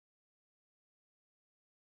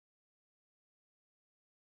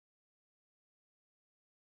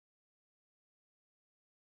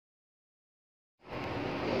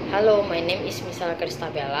Hello, my name is Misal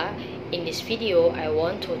Kristabella. In this video, I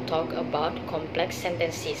want to talk about complex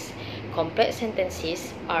sentences. Complex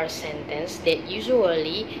sentences are sentences that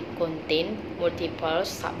usually contain multiple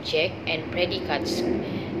subject and predicates.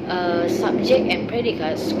 Subject and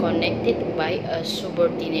predicates connected by a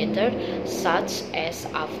subordinator such as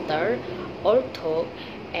after, although,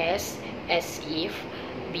 as if,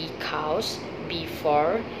 because,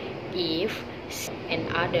 before, if, and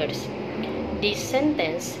others. This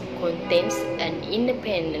sentence contains an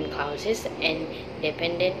independent clauses and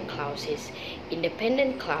dependent clauses.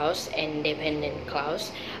 Independent clause and dependent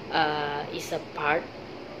clause is a part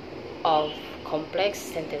of complex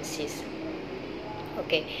sentences.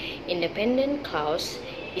 Okay, independent clause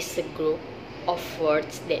is a group of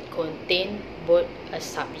words that contain both a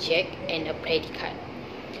subject and a predicate.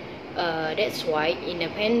 That's why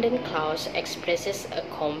independent clause expresses a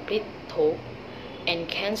complete thought and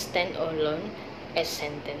can stand alone as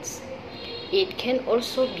sentence. It can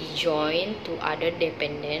also be joined to other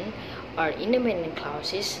dependent or independent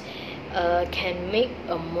clauses, can make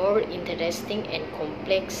a more interesting and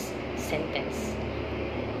complex sentence.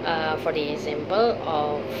 For the example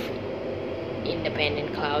of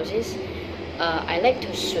independent clauses, I like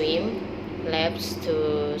to swim, loves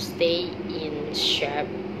to stay in shape.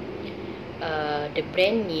 The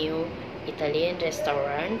brand new Italian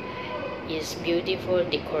restaurant is beautiful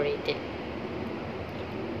decorated.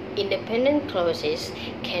 Independent clauses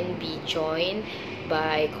can be joined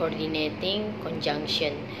by coordinating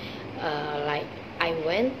conjunction, like I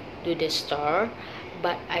went to the store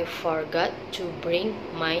but I forgot to bring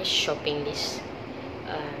my shopping list.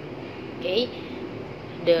 Okay,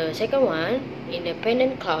 the second one,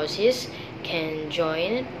 independent clauses can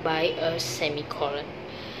join by a semicolon.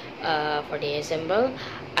 For the example,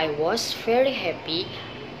 I was very happy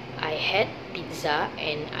I had pizza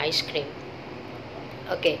and ice cream.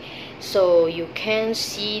 Okay, so you can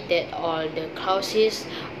see that all the clauses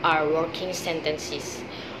are working sentences.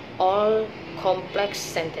 All complex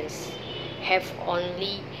sentences have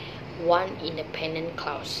only one independent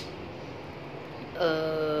clause.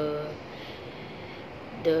 The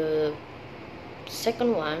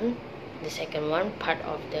second one part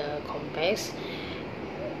of the complex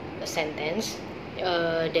sentence,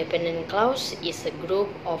 dependent clause is a group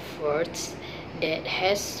of words that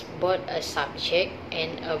has both a subject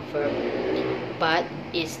and a verb, but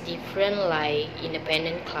is different like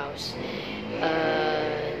independent clause.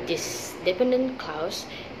 This dependent clause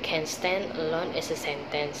can stand alone as a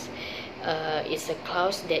sentence. It's a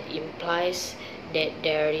clause that implies that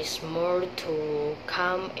there is more to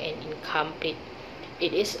come and incomplete.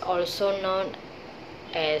 It is also known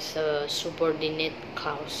as a subordinate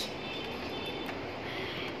clause.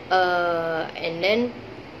 And then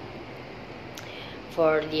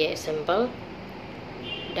for the example,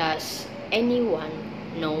 does anyone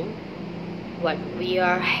know what we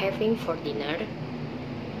are having for dinner?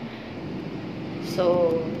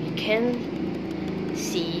 So you can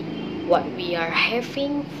see what we are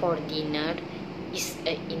having for dinner is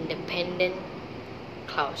an independent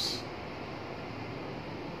clause.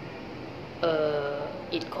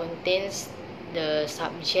 It contains the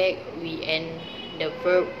subject we and the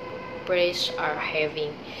verb phrase are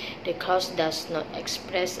having. The clause does not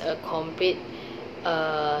express a complete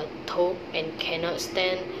thought and cannot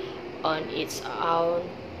stand on its own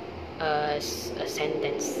as a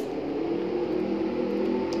sentence.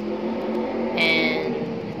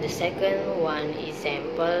 And the second one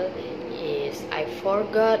example is I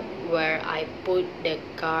forgot where I put the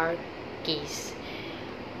car keys.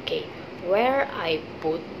 Okay, where I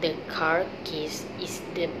put the car keys is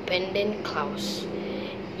the dependent clause.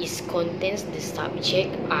 It contains the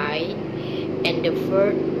subject I and the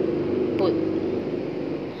verb put.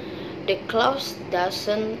 The clause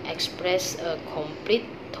doesn't express a complete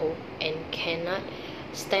thought and cannot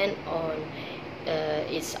stand on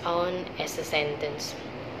its own as a sentence.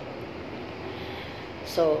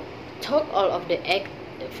 So, talk all of the act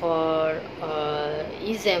for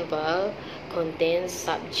example contains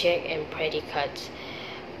subject and predicates,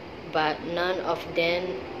 but none of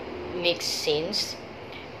them makes sense.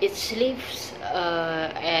 It leaves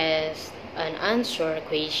as an unanswered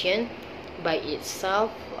question by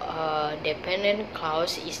itself. Dependent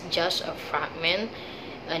clause is just a fragment,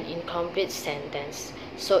 an incomplete sentence,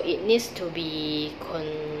 so it needs to be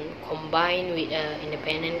combined with an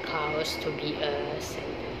independent clause to be a sentence.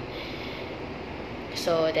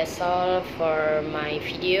 So that's all for my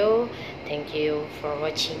video. Thank you for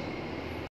watching.